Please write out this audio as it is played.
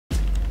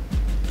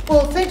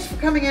Well, thanks for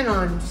coming in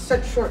on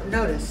such short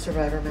notice,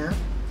 Survivor Matt.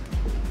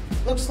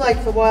 Looks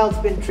like the Wild's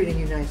been treating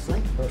you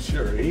nicely. Oh,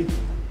 sure, Eve.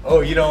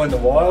 Oh, you know, in the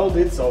Wild,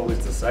 it's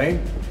always the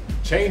same.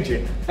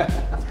 Changing. What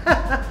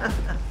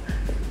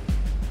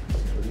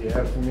do you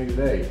have for me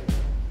today?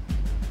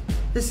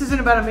 This isn't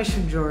about a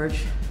mission,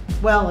 George.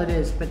 Well, it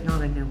is, but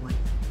not a new one.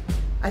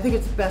 I think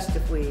it's best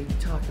if we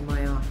talk in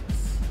my office.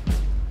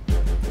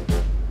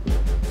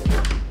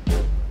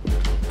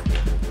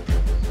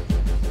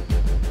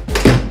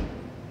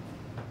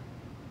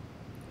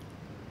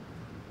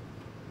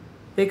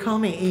 They call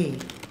me E.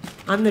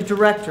 I'm the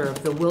director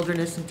of the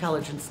Wilderness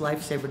Intelligence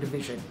Lifesaver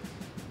Division.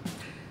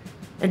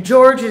 And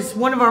George is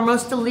one of our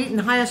most elite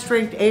and highest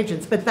ranked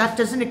agents, but that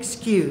doesn't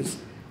excuse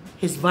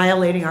his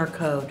violating our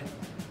code.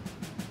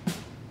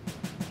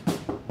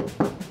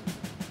 Come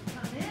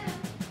in.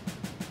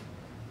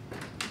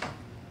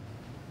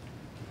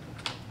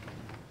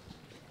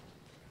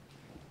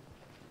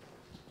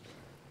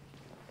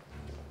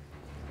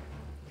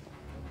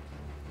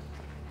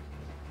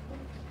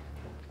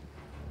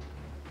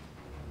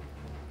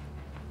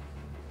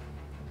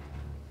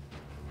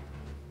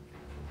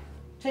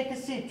 Take a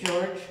seat,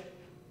 George.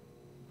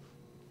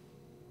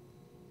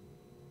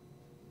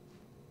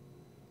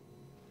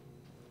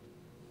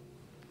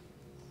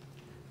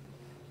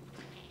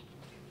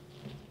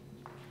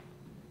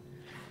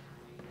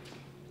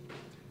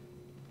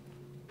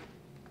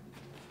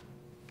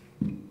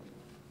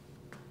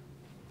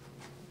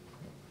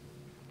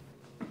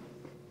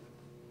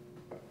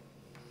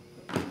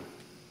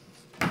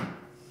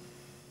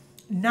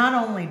 Not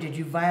only did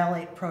you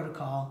violate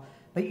protocol,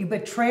 but you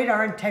betrayed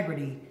our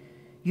integrity.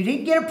 You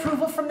didn't get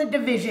approval from the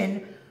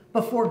division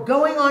before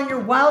going on your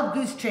wild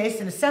goose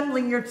chase and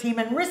assembling your team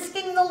and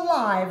risking the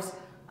lives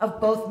of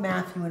both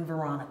Matthew and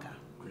Veronica.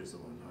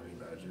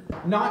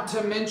 Not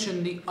to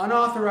mention the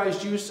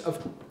unauthorized use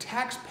of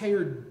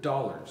taxpayer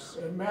dollars.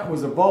 Matt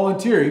was a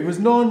volunteer. He was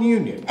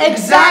non-union.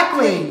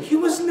 Exactly! He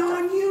was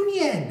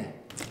non-union.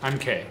 I'm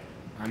Kay.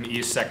 I'm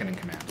E's second in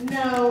command.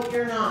 No,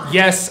 you're not.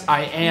 Yes,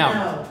 I am.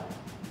 No.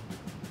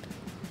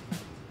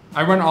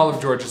 I run all of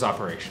George's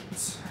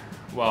operations.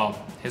 Well,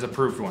 his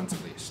approved ones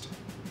at least.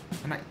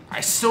 And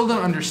I still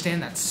don't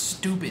understand that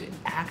stupid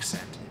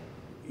accent.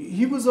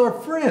 He was our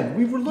friend.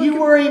 We were looking... You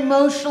were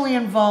emotionally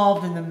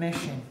involved in the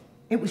mission.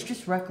 It was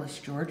just reckless,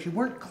 George. You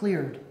weren't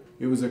cleared.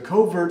 It was a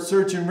covert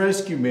search and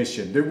rescue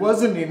mission. There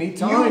wasn't any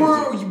time. You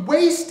were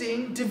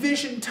wasting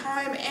division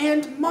time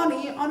and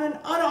money on an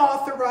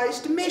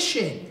unauthorized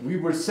mission. We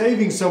were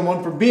saving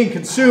someone from being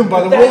consumed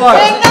by the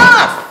Wild.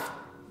 Enough!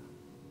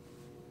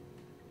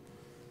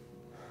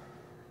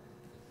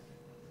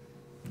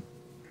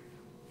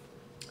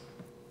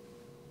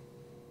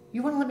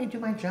 You want to let me do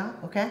my job,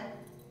 okay?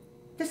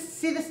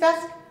 See this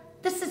desk?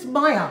 This is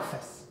my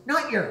office,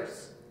 not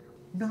yours.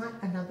 Not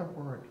another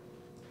word.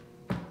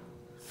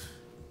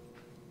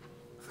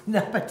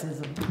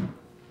 Nepotism.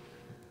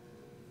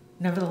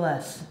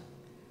 Nevertheless,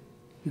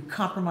 you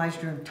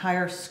compromised your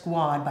entire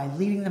squad by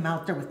leading them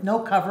out there with no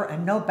cover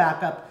and no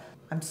backup.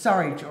 I'm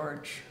sorry,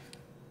 George.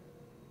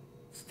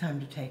 It's time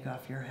to take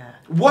off your hat.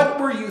 What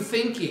were you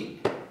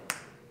thinking?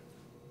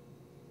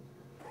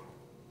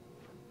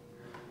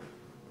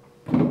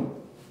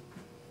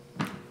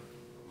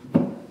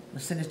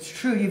 Listen, it's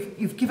true.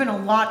 You've given a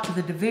lot to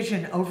the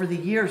division over the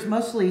years,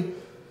 mostly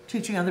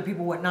teaching other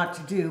people what not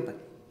to do, but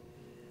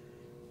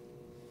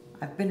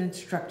I've been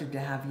instructed to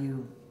have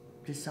you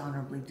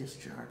dishonorably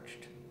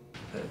discharged.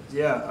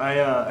 Yeah, I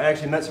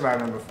actually met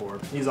Survivor before.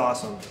 He's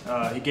awesome.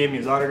 He gave me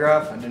his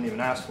autograph. I didn't even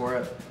ask for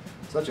it.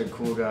 Such a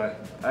cool guy.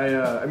 I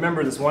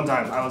remember this one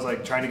time I was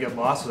like trying to get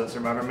lost so that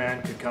Survivor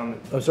Man could come.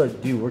 Oh, sorry.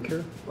 Do you work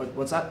here?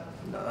 What's that?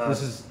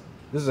 This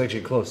is actually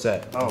a closed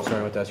set. Oh. I'm sorry,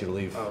 I have to ask you to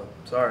leave. Oh,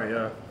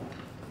 sorry.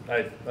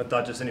 I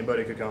thought just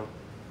anybody could come.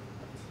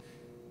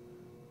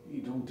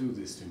 You don't do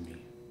this to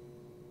me.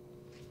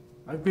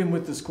 I've been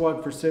with the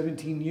squad for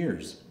 17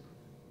 years.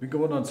 Been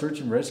going on search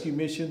and rescue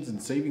missions and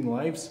saving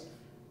lives.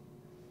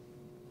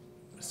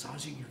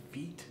 Massaging your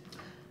feet.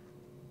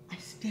 I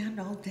stand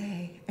all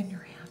day and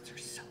your hands are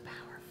so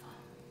powerful.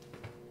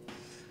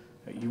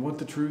 Hey, you want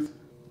the truth?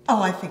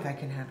 Oh, I think I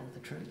can handle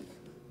the truth.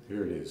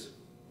 Here it is.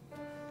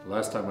 The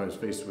last time I was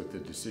faced with a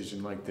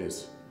decision like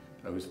this,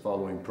 I was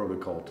following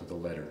protocol to the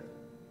letter.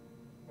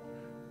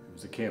 It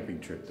was a camping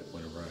trip that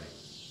went awry.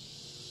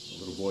 A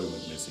little boy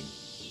went missing.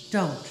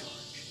 Don't,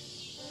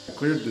 George. I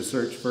cleared the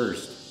search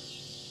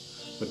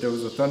first, but there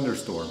was a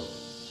thunderstorm.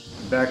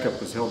 The backup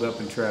was held up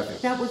in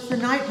traffic. That was the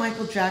night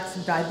Michael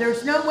Jackson died.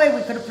 There's no way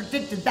we could have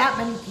predicted that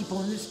many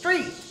people in the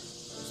street. I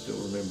still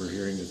remember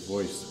hearing his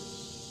voice.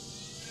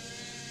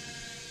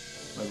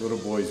 My little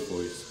boy's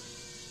voice.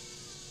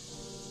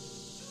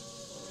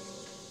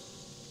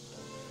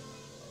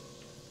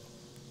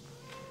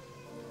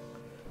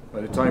 By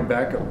the time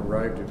backup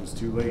arrived, it was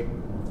too late.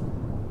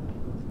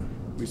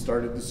 We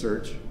started the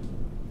search.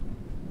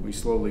 We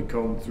slowly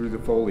combed through the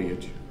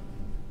foliage.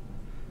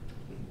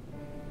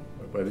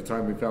 But by the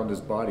time we found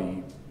his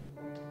body,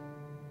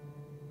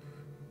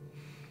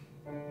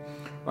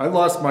 I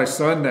lost my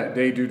son that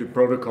day due to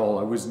protocol.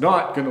 I was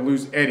not going to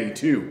lose Eddie,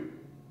 too.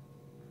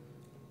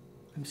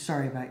 I'm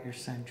sorry about your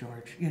son,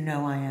 George. You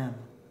know I am.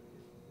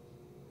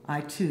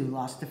 I, too,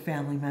 lost a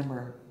family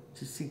member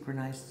to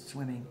synchronized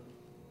swimming.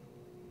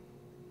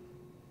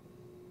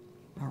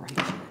 All right,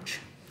 George.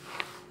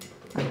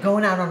 I'm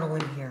going out on a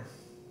limb here.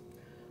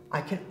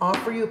 I can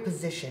offer you a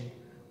position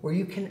where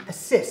you can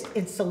assist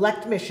in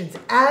select missions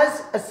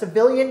as a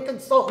civilian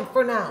consultant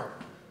for now.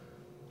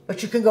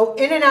 But you can go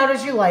in and out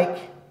as you like.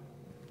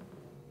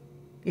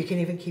 You can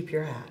even keep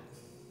your hat.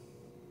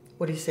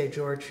 What do you say,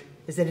 George?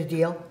 Is it a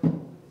deal?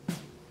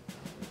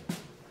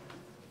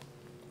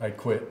 I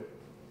quit.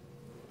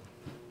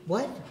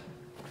 What?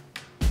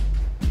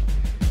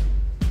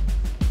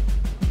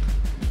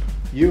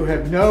 You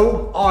have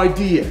no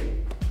idea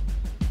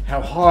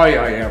how high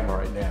I am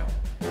right now.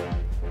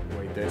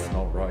 Wait, that's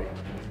not right.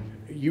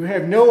 You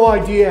have no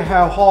idea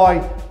how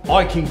high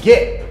I can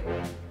get.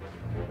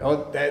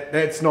 Oh,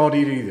 that's not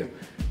it either.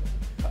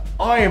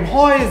 I am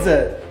high as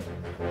a...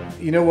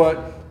 You know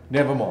what?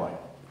 Never mind.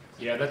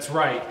 Yeah, that's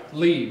right.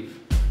 Leave.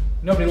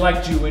 Nobody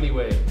liked you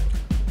anyway.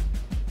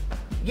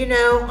 You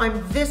know,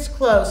 I'm this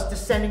close to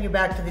sending you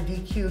back to the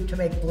DQ to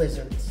make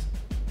blizzards.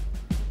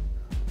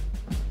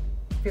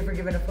 Have you ever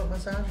given a foot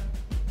massage?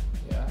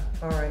 Yeah.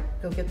 All right,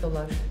 go get the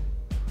lotion.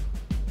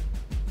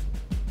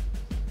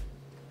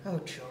 Oh,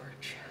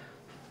 George.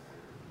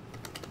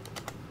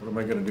 What am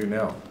I going to do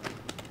now?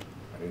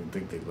 I didn't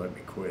think they'd let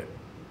me quit.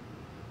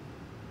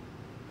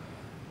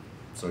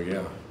 So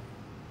yeah,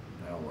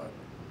 now what?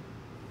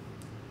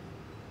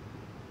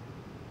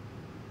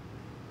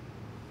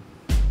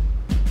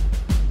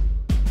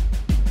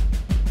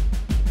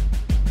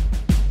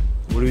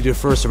 What do we do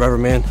first, Survivor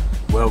Man?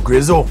 Well,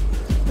 Grizzle.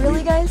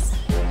 Really, guys?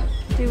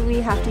 Do we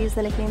have to use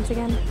the nicknames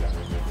again?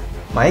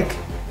 Mike?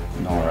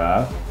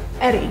 Nora.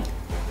 Eddie.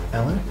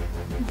 Ellen?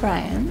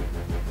 Brian.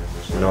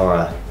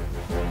 Nora.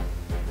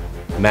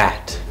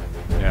 Matt.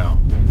 Now,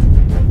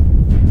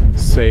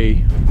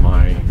 say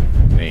my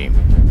name.